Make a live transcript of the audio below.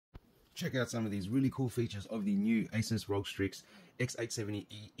Check out some of these really cool features of the new Asus ROG STRIX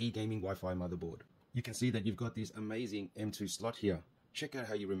X870E e-gaming Wi-Fi motherboard. You can see that you've got this amazing M2 slot here. Check out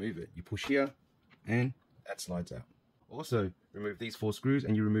how you remove it. You push here and that slides out. Also, remove these 4 screws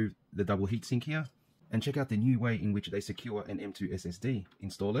and you remove the double heatsink here. And check out the new way in which they secure an M2 SSD.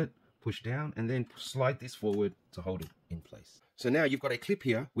 Install it, push down, and then slide this forward to hold it in place. So now you've got a clip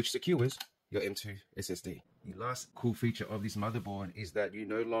here which secures your M2 SSD. The last cool feature of this motherboard is that you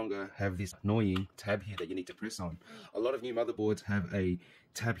no longer have this annoying tab here that you need to press on. A lot of new motherboards have a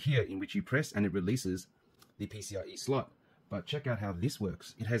tab here in which you press and it releases the PCIe slot. But check out how this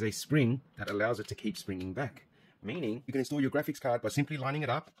works. It has a spring that allows it to keep springing back, meaning you can install your graphics card by simply lining it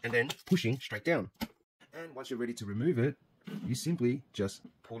up and then pushing straight down. And once you're ready to remove it, you simply just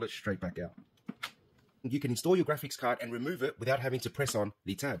pull it straight back out. You can install your graphics card and remove it without having to press on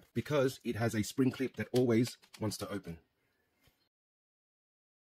the tab because it has a spring clip that always wants to open.